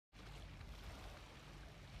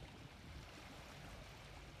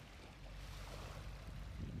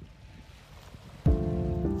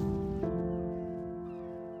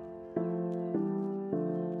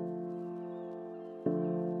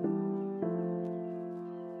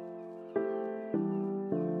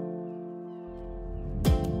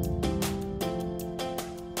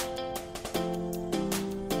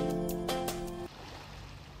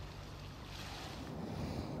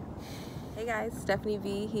guys, Stephanie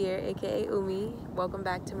V here, aka Umi. Welcome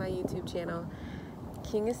back to my YouTube channel.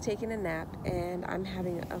 King is taking a nap and I'm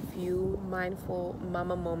having a few mindful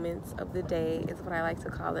mama moments of the day is what I like to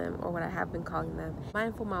call them, or what I have been calling them.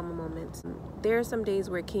 Mindful mama moments. There are some days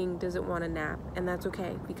where King doesn't want to nap, and that's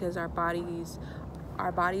okay because our bodies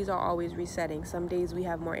are always resetting. Some days we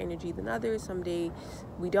have more energy than others, some days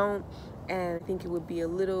we don't, and I think it would be a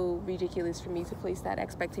little ridiculous for me to place that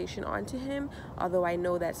expectation onto him, although I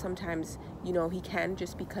know that sometimes, you know, he can,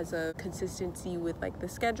 just because of consistency with like the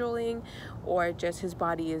scheduling, or just his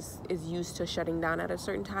body is used to shutting down at a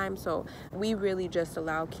certain time. So we really just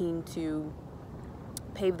allow King to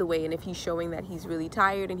pave the way, and if he's showing that he's really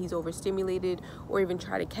tired and he's overstimulated, or even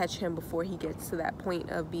try to catch him before he gets to that point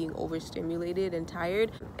of being overstimulated and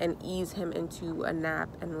tired, and ease him into a nap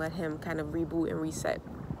and let him kind of reboot and reset.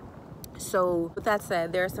 So with that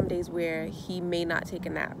said, there are some days where he may not take a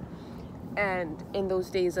nap, and in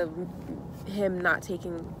those days of him not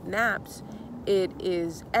taking naps, it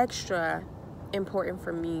is extra important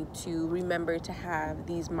for me to remember to have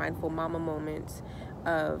these mindful mama moments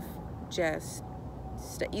of just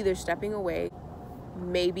either stepping away,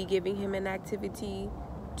 maybe giving him an activity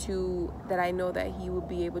that I know that he will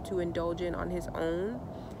be able to indulge in on his own,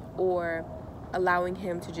 or allowing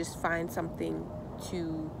him to just find something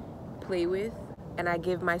to play with, and I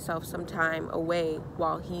give myself some time away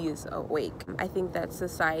while he is awake. I think that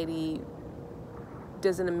society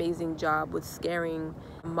does an amazing job with scaring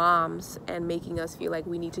moms and making us feel like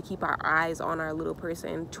we need to keep our eyes on our little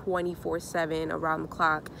person 24/7 around the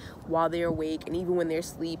clock while they're awake, and even when they're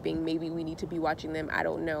sleeping, maybe we need to be watching them. I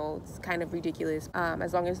don't know, it's kind of ridiculous.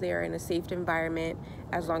 As long as they are in a safe environment,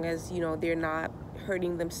 as long as, you know, they're not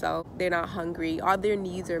hurting themselves, they're not hungry, all their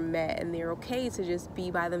needs are met, and they're okay to just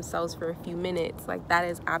be by themselves for a few minutes, like that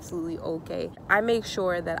is absolutely okay. I make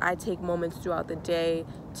sure that I take moments throughout the day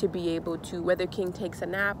to be able to, whether King takes a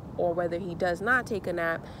nap or whether he does not take a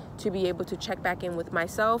nap, to be able to check back in with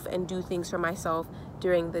myself and do things for myself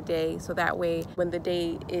during the day, so that way when the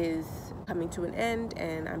day is coming to an end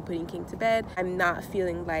and I'm putting King to bed, I'm not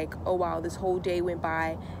feeling like, oh wow, this whole day went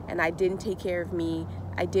by and I didn't take care of me,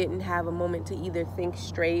 I didn't have a moment to either think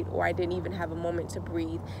straight, or I didn't even have a moment to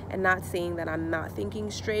breathe. And not saying that I'm not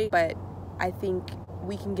thinking straight, but I think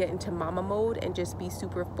we can get into mama mode and just be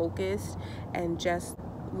super focused and just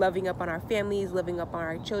loving up on our families, loving up on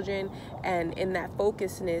our children, and in that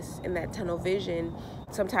focusedness, in that tunnel vision,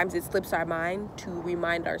 sometimes it slips our mind to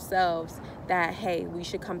remind ourselves that, hey, we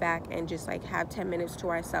should come back and just like have 10 minutes to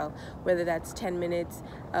ourselves, whether that's 10 minutes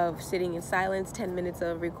of sitting in silence, 10 minutes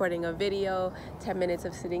of recording a video, 10 minutes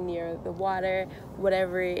of sitting near the water,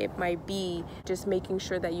 whatever it might be, just making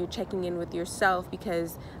sure that you're checking in with yourself,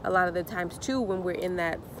 because a lot of the times too, when we're in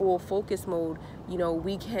that full focus mode, you know,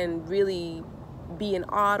 we can really be in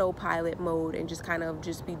autopilot mode and just kind of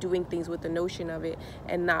just be doing things with the notion of it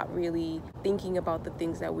and not really thinking about the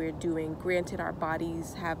things that we're doing. Granted, our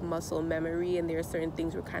bodies have muscle memory, and there are certain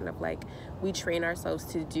things we're kind of like, we train ourselves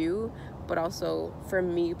to do, but also for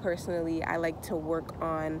me personally, I like to work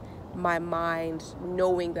on my mind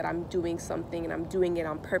knowing that I'm doing something and I'm doing it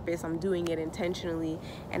on purpose, I'm doing it intentionally,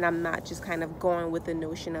 and I'm not just kind of going with the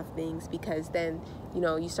notion of things, because then, you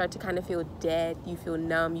know, you start to kind of feel dead, you feel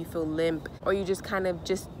numb, you feel limp, or you just kind of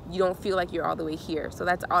you don't feel like you're all the way here. So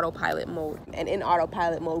that's autopilot mode, and in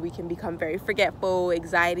autopilot mode we can become very forgetful,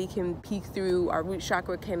 anxiety can peek through, our root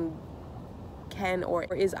chakra can or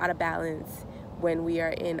is out of balance when we are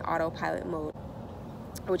in autopilot mode,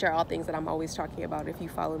 which are all things that I'm always talking about if you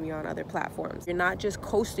follow me on other platforms. You're not just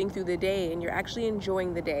coasting through the day, and you're actually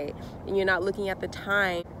enjoying the day, and you're not looking at the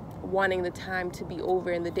time, wanting the time to be over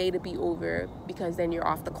and the day to be over, because then you're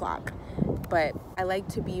off the clock. But I like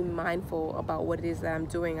to be mindful about what it is that I'm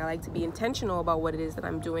doing. I like to be intentional about what it is that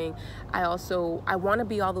I'm doing. I want to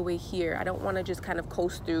be all the way here. I don't want to just kind of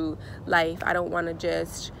coast through life. I don't want to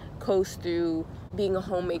just coast through being a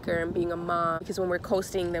homemaker and being a mom, because when we're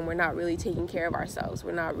coasting, then we're not really taking care of ourselves.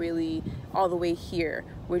 We're not really all the way here.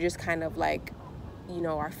 We're just kind of like, you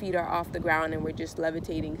know, our feet are off the ground and we're just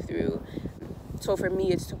levitating through. So for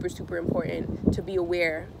me, it's super, super important to be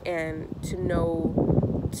aware and to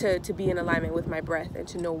know, to be in alignment with my breath, and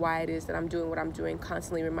to know why it is that I'm doing what I'm doing,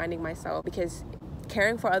 constantly reminding myself, because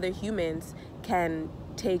caring for other humans can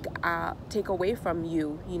take away from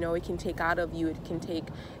you, you know, it can take out of you,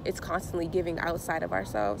 it's constantly giving outside of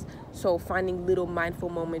ourselves. So finding little mindful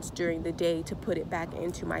moments during the day to put it back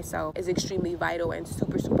into myself is extremely vital and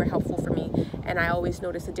super, super helpful for me. And I always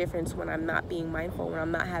notice a difference when I'm not being mindful, when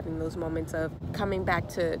I'm not having those moments of coming back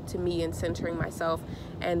to me and centering myself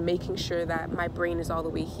and making sure that my brain is all the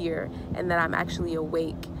way here and that I'm actually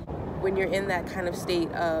awake. when you're in that kind of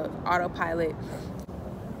state of autopilot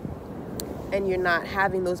and you're not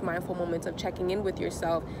having those mindful moments of checking in with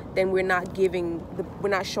yourself, then we're not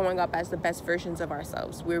showing up as the best versions of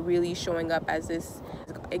ourselves. We're really showing up as this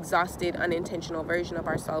exhausted, unintentional version of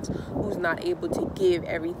ourselves who's not able to give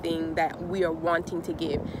everything that we are wanting to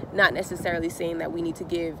give. Not necessarily saying that we need to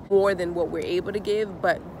give more than what we're able to give,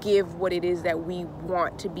 but give what it is that we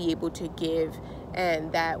want to be able to give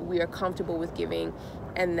and that we are comfortable with giving,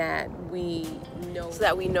 and that we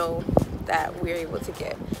know that we're able to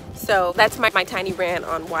give. So that's my tiny rant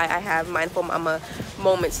on why I have mindful mama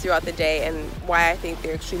moments throughout the day and why I think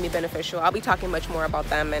they're extremely beneficial. I'll be talking much more about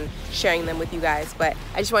them and sharing them with you guys, but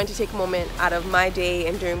I just wanted to take a moment out of my day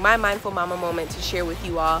and during my mindful mama moment to share with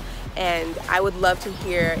you all. And I would love to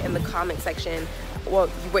hear in the comment section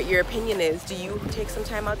what your opinion is. Do you take some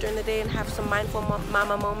time out during the day and have some mindful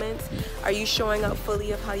mama moments? Are you showing up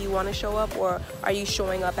fully of how you want to show up, or are you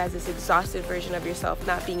showing up as this exhausted version of yourself,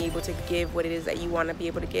 not being able to give what it is that you want to be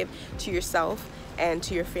able to give to yourself and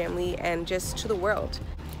to your family and just to the world?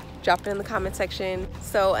 Drop it in the comment section.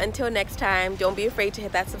 So until next time, don't be afraid to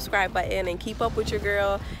hit that subscribe button and keep up with your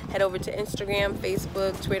girl. Head over to Instagram,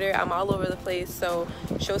 Facebook, Twitter. I'm all over the place, so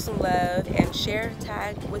show some love and share,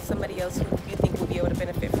 tag with somebody else who you think will be able to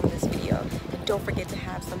benefit from this video. And don't forget to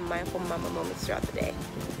have some mindful mama moments throughout the day.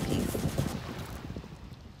 Peace.